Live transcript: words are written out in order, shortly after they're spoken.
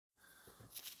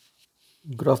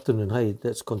Good afternoon. Hi,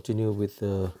 let's continue with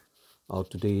our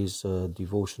today's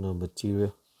devotional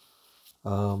material.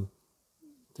 Um,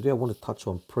 Today, I want to touch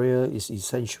on prayer is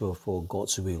essential for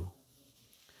God's will.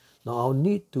 Now, our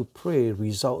need to pray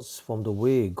results from the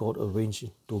way God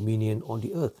arranged dominion on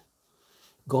the earth.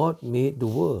 God made the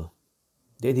world,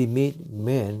 then He made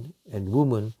man and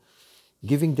woman,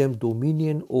 giving them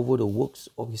dominion over the works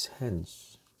of His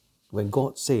hands. When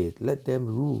God said, "Let them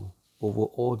rule over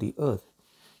all the earth,"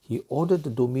 He ordered the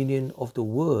dominion of the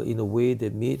world in a way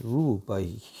that made rule by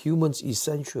humans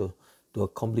essential to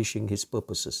accomplishing His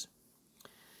purposes.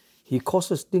 He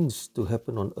causes things to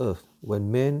happen on earth when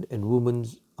men and women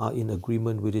are in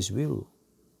agreement with His will.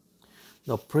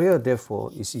 Now, prayer,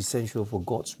 therefore, is essential for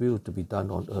God's will to be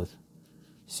done on earth.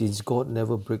 Since God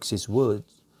never breaks His word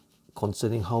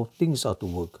concerning how things are to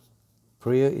work,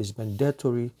 prayer is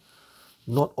mandatory,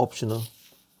 not optional,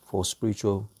 for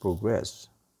spiritual progress.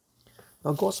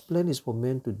 Now, God's plan is for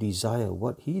man to desire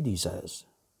what He desires,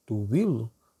 to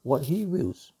will what He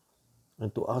wills, and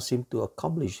to ask Him to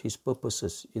accomplish His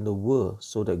purposes in the world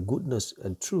so that goodness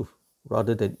and truth,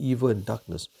 rather than evil and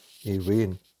darkness, may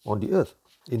reign on the earth.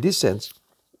 In this sense,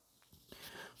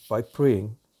 by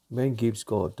praying, man gives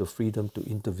God the freedom to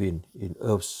intervene in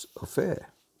earth's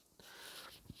affair.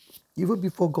 Even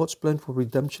before God's plan for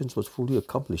redemption was fully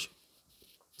accomplished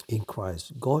in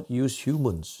Christ, God used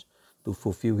humans to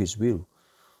fulfill His will.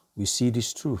 We see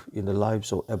this truth in the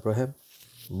lives of Abraham,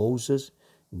 Moses,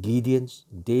 Gideon,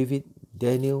 David,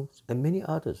 Daniel, and many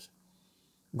others.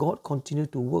 God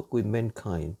continued to work with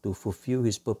mankind to fulfill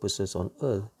His purposes on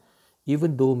earth,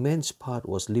 even though man's part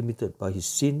was limited by his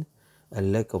sin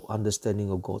and lack of understanding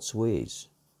of God's ways.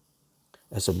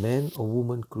 As a man or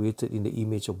woman created in the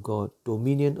image of God,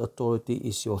 dominion authority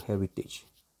is your heritage.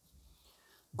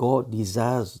 God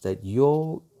desires that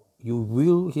you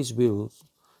will His will.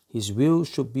 His will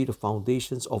should be the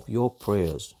foundations of your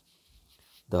prayers,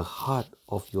 the heart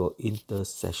of your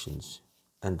intercessions,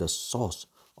 and the source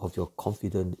of your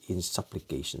confidence in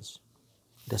supplications.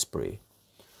 Let's pray.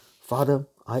 Father,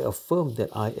 I affirm that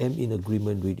I am in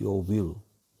agreement with your will.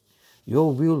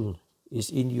 Your will is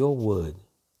in your word.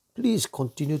 Please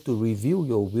continue to reveal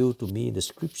your will to me in the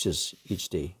scriptures each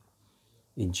day.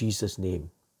 In Jesus'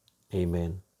 name,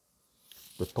 amen.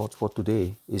 The thought for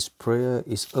today is prayer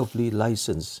is earthly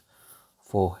license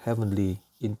for heavenly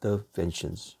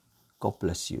interventions. God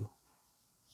bless you.